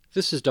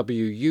This is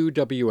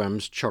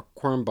WUWM's Chuck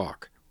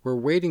Quirmbach. We're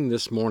waiting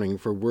this morning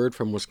for word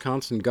from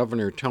Wisconsin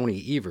Governor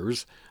Tony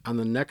Evers on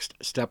the next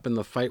step in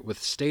the fight with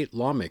state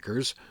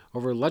lawmakers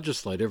over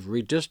legislative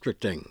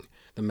redistricting.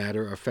 The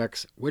matter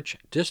affects which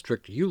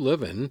district you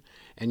live in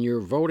and your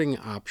voting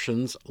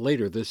options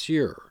later this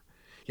year.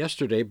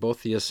 Yesterday,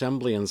 both the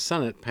Assembly and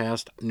Senate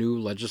passed new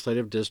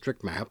legislative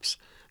district maps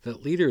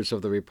that leaders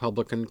of the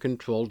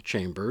Republican-controlled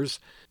chambers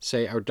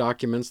say are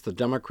documents the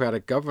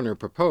Democratic governor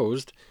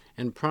proposed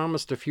and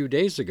promised a few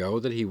days ago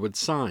that he would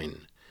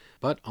sign.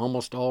 But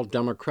almost all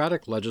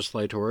Democratic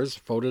legislators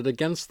voted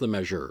against the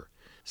measure.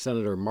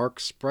 Senator Mark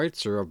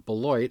Spreitzer of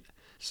Beloit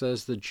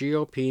says the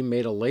GOP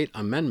made a late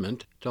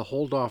amendment to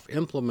hold off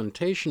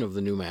implementation of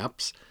the new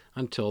maps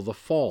until the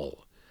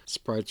fall.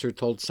 Spreitzer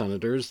told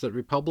senators that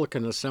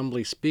Republican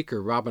Assembly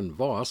Speaker Robin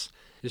Vos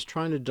is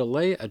trying to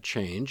delay a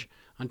change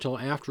until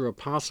after a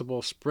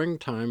possible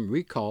springtime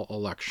recall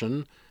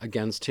election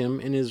against him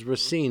in his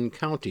Racine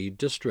County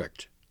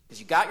district. Because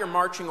you got your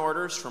marching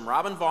orders from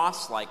Robin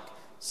Vos, like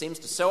seems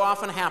to so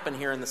often happen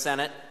here in the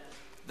Senate,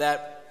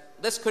 that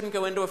this couldn't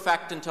go into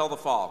effect until the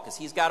fall because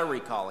he's got a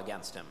recall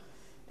against him.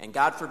 And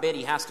God forbid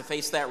he has to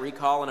face that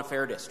recall in a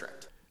fair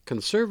district.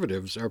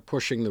 Conservatives are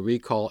pushing the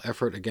recall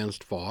effort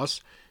against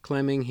Vos,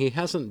 claiming he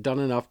hasn't done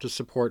enough to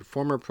support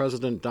former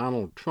President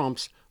Donald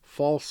Trump's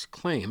false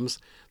claims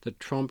that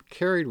Trump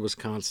carried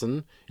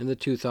Wisconsin in the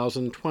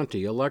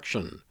 2020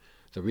 election.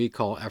 The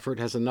recall effort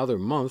has another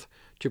month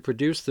to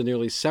produce the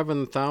nearly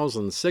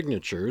 7,000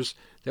 signatures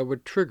that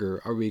would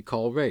trigger a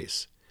recall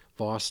race.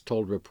 Vos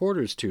told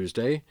reporters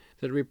Tuesday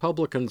that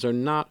Republicans are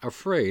not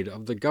afraid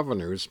of the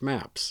governor's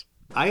maps.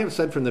 I have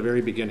said from the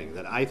very beginning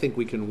that I think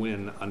we can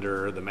win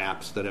under the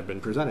maps that have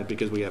been presented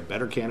because we have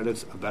better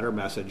candidates, a better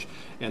message,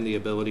 and the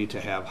ability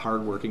to have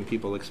hardworking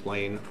people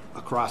explain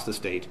across the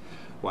state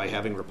why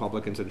having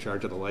Republicans in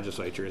charge of the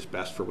legislature is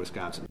best for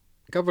Wisconsin.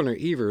 Governor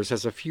Evers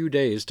has a few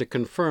days to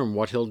confirm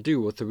what he'll do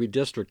with the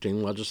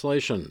redistricting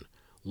legislation.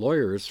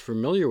 Lawyers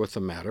familiar with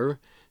the matter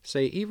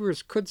say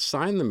Evers could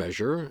sign the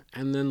measure,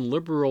 and then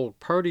liberal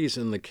parties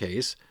in the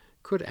case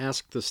could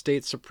ask the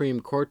state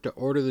Supreme Court to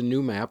order the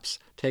new maps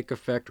take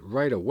effect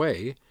right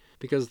away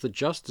because the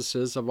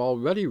justices have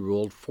already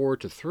ruled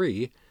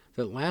 4-3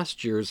 that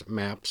last year's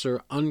maps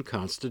are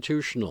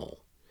unconstitutional.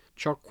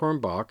 Chuck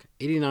Quirmbach,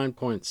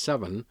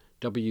 89.7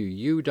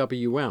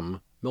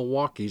 WUWM,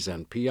 Milwaukee's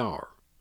NPR.